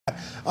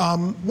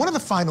One of the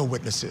final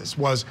witnesses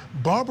was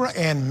Barbara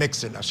Ann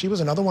Mixson. Now, she was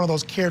another one of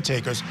those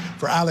caretakers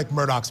for Alex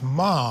Murdaugh's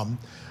mom.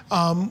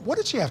 What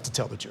did she have to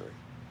tell the jury?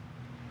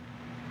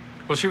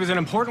 Well, she was an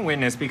important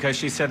witness because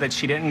she said that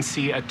she didn't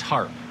see a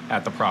tarp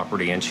at the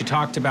property, and she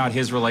talked about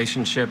his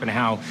relationship and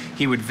how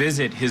he would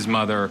visit his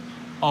mother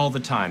all the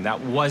time. That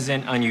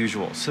wasn't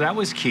unusual, so that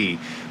was key.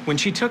 When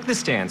she took the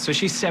stand, so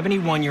she's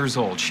 71 years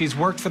old, she's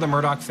worked for the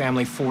Murdaugh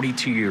family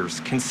 42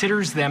 years,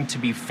 considers them to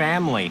be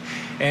family,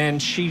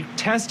 and she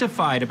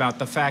testified about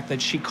the fact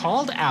that she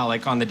called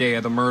Alec on the day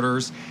of the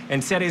murders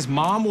and said his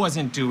mom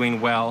wasn't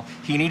doing well.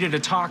 He needed to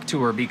talk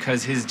to her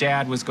because his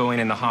dad was going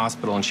in the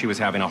hospital and she was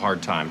having a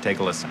hard time. Take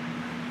a listen.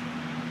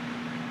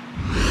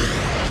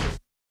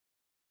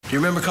 Do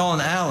you remember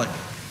calling Alec?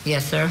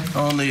 Yes, sir.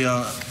 On the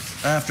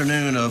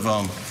afternoon of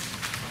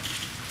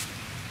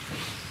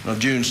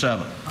June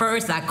 7th?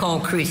 First, I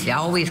called Chrissy. I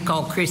always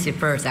call Chrissy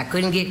first. I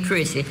couldn't get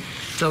Chrissy,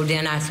 so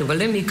then I said, well,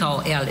 let me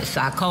call Alex.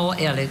 So I called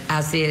Alex. I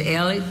said,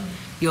 Alex,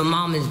 your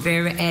mom is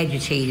very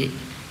agitated.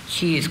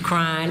 She is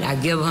crying. I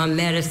give her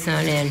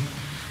medicine, and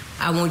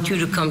I want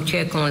you to come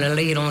check on her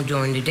later on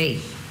during the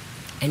day.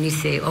 And he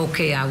said,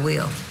 okay, I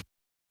will.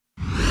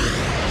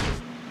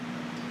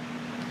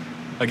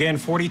 Again,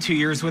 42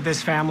 years with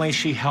this family.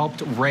 She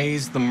helped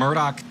raise the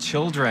Murdaugh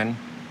children,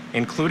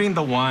 including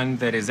the one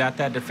that is at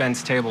that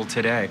defense table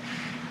today.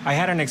 I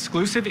had an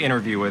exclusive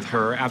interview with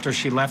her after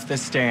she left the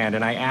stand,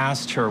 and I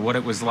asked her what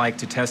it was like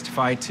to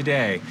testify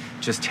today,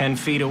 just 10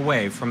 feet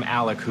away from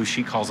Alec, who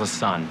she calls a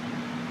son.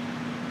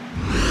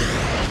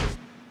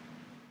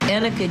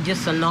 Alec is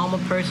just a normal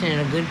person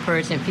and a good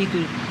person. If he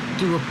could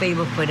do a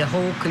favor for the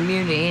whole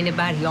community,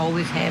 anybody, he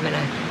always having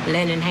a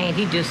lending hand.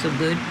 He's just a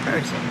good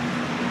person.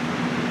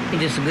 He's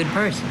just a good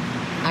person.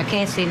 I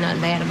can't say nothing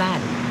bad about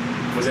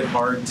him. Was it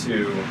hard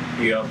to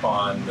be up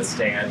on the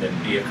stand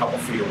and be a couple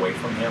feet away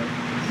from him?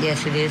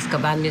 Yes, it is,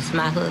 because I miss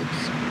my hugs.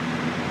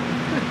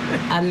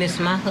 I miss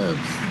my hugs.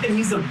 And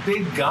he's a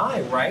big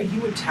guy, right? He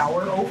would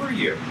tower over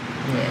you.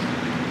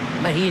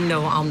 Yeah, but he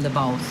know I'm the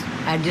boss.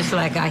 I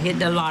hit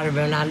the lottery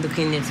and I look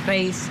in his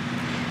face,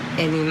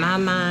 and in my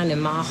mind and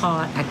my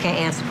heart, I can't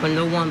answer for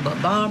no one but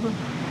Barbara.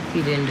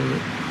 He didn't do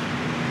it.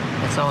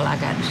 That's all I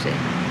got to say.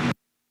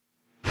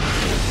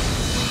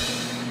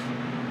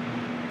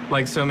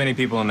 Like so many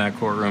people in that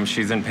courtroom,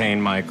 she's in pain,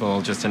 Michael.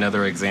 Just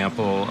another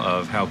example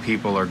of how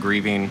people are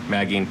grieving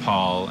Maggie and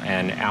Paul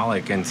and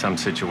Alec in some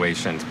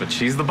situations. But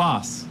she's the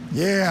boss.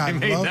 Yeah, I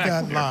love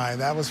that line.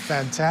 That was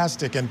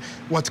fantastic. And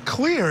what's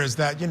clear is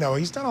that, you know,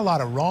 he's done a lot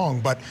of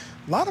wrong, but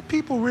a lot of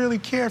people really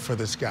care for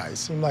this guy. It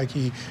seemed like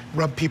he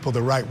rubbed people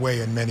the right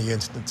way in many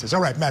instances.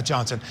 All right, Matt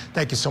Johnson,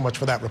 thank you so much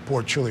for that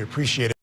report. Truly appreciate it.